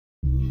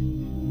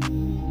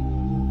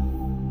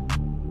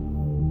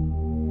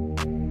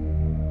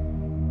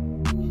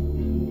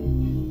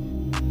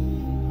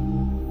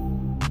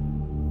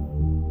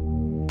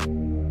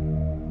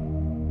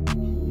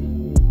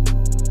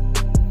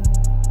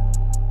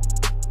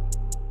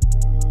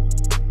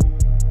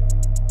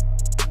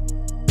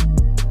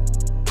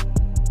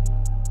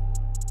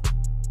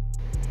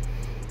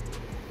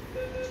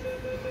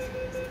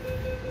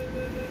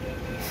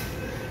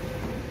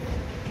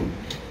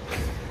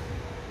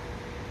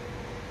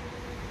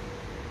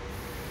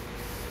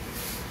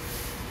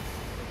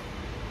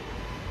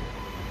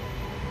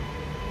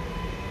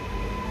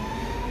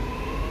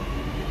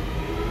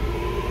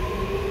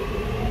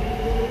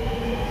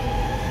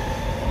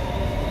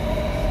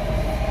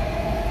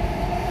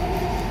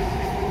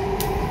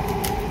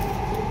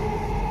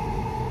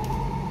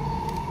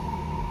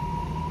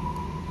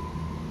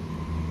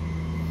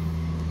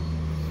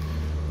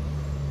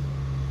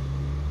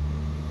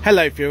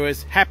Hello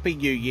viewers, Happy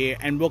New Year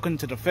and welcome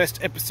to the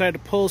first episode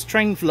of Paul's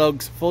Train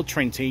Vlogs for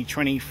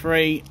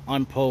 2023.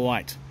 I'm Paul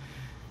White.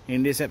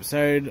 In this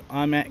episode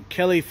I'm at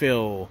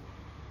Kellyville,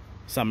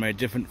 somewhere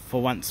different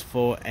for once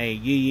for a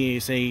New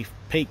Year's Eve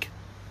peak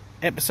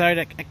episode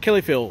at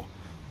Kellyville.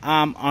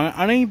 I'll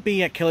only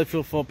be at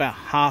Kellyville for about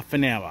half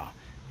an hour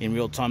in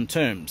real time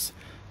terms.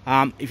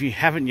 If you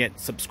haven't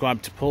yet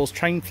subscribed to Paul's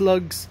Train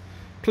Vlogs,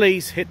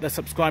 please hit the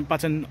subscribe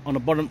button on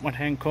the bottom right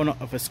hand corner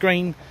of the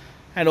screen.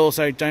 And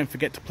also don't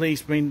forget to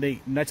please ring the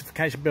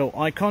notification bell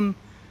icon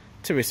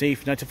to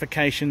receive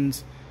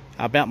notifications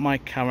about my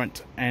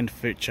current and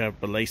future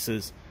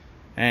releases.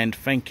 And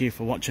thank you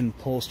for watching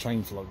Paul's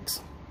Train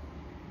Vlogs.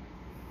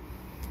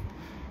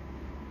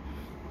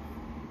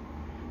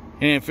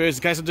 And first,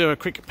 in case I do a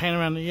quick pan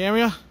around the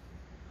area,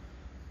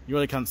 you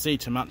really can't see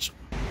too much.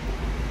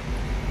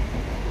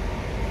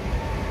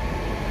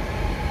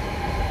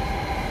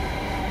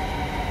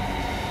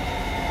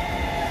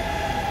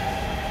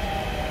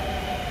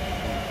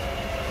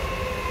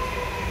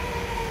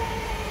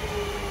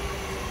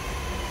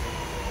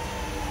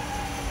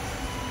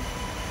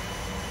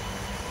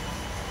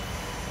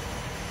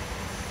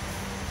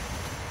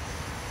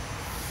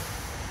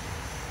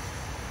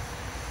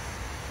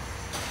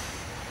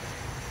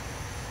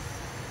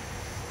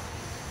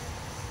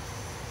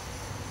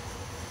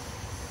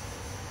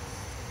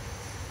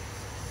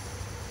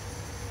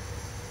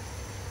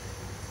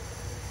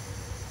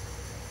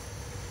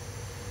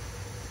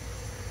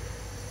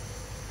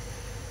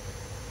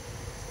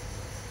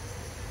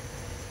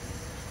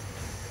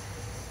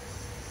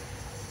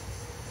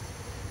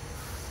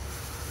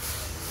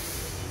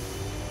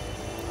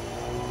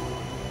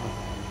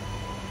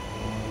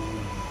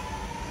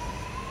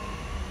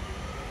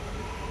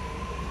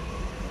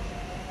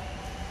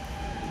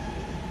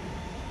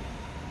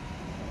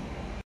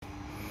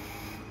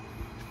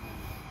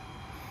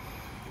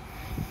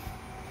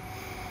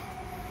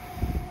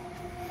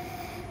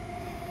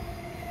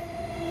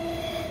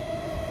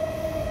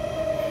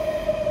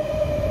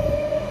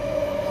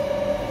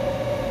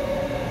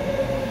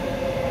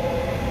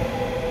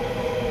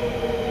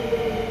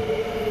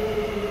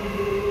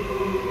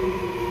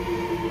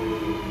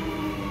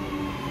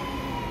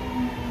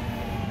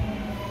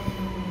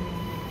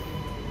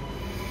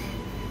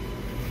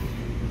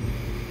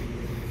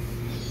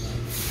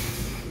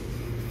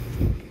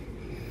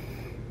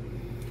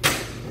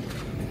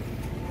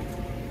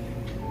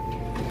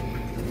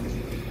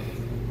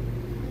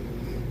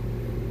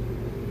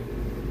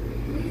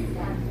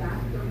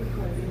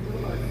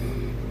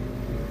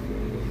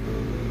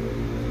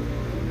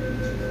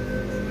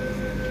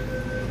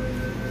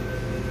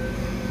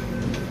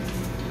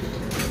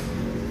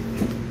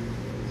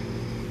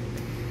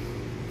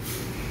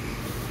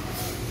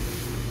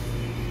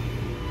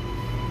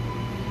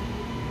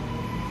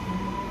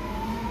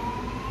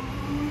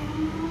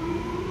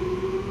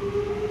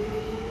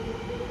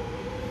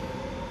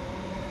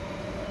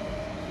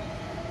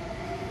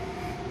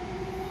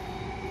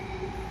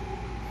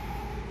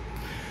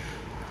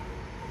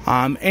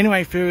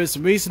 Anyway viewers,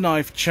 the reason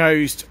I've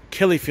chose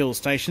Kellyville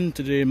station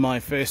to do my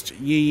first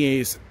New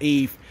Year's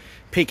Eve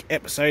peak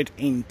episode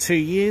in 2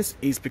 years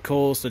is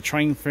because the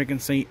train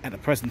frequency at the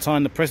present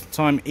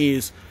time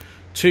is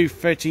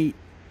 2:30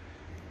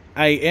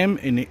 AM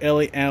in the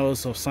early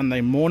hours of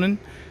Sunday morning,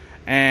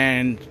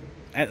 and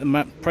at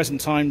the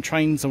present time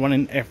trains are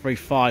running every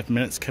 5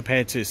 minutes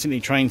compared to Sydney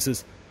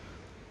Trains'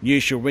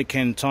 usual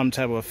weekend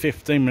timetable of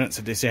 15 minutes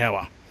at this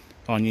hour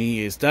on New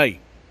Year's Day.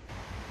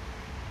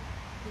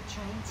 The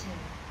train to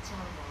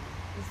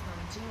Kellyville is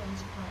going to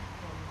enter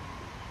platform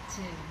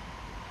 2.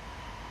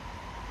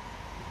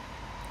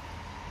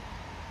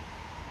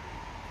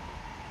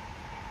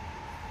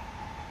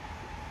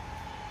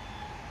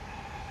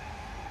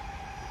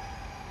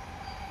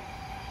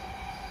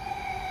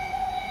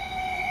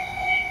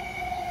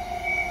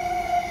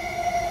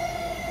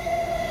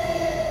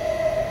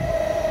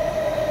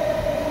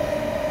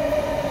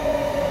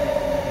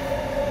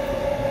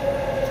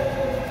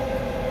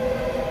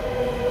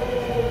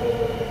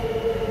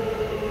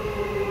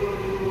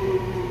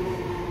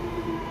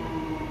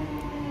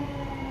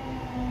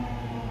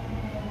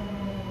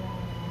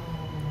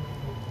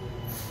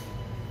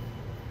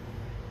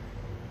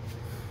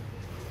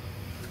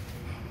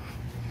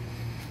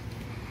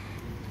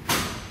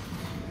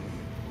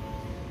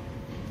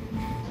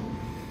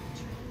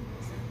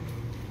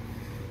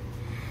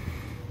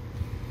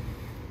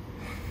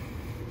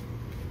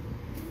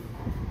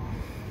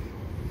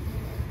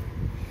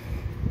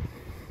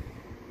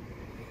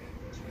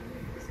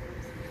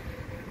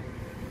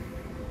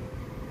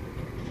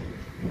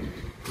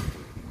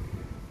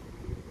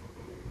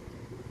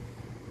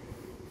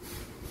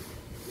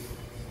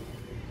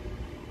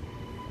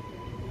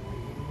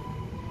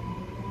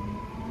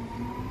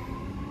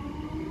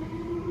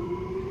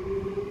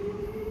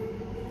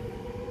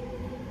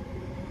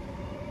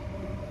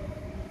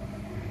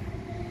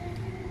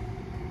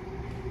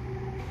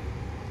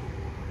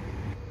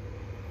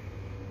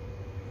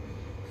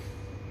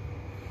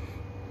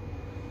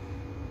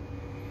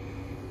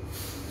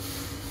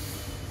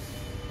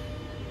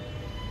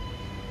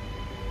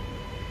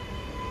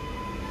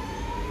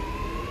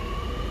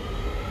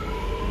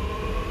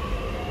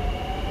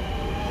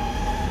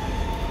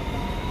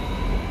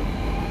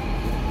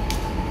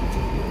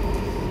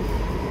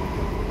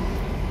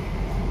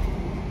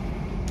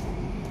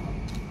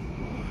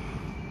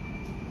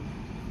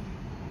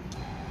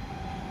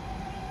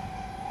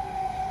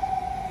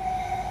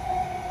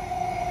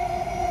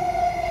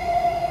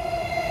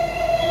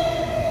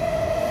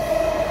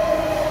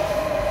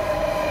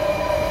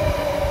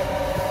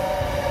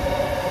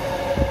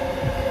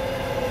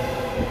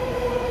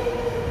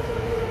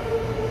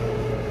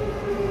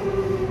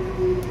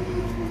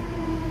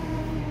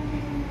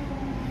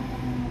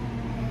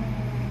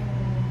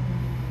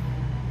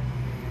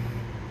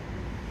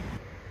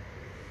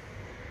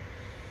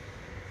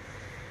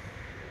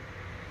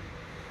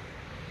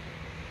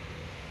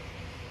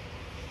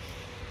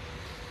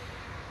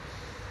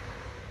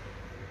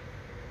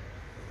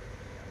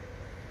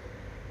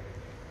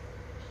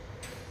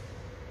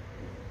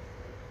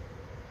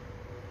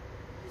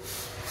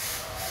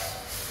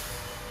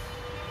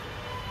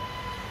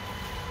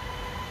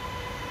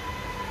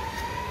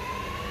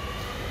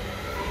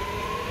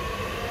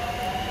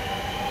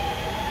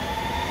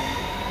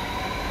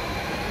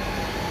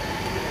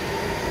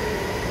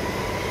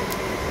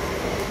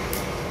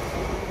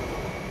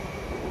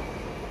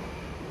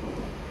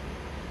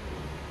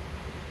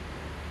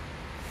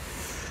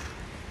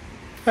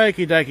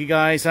 Okie dokie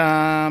guys,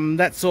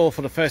 that's all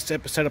for the first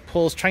episode of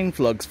Paul's Train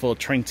Vlogs for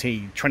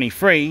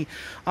 2023.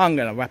 I'm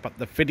going to wrap up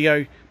the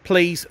video.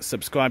 Please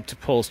subscribe to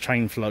Paul's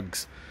Train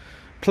Vlogs.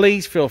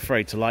 Please feel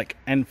free to like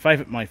and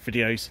favourite my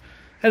videos.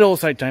 And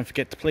also don't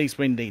forget to please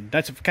ring the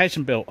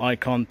notification bell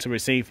icon to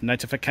receive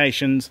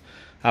notifications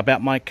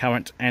about my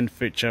current and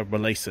future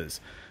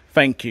releases.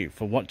 Thank you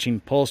for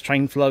watching Paul's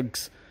Train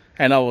Vlogs,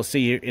 and I will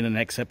see you in the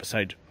next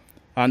episode.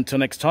 Until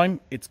next time,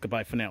 it's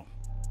goodbye for now.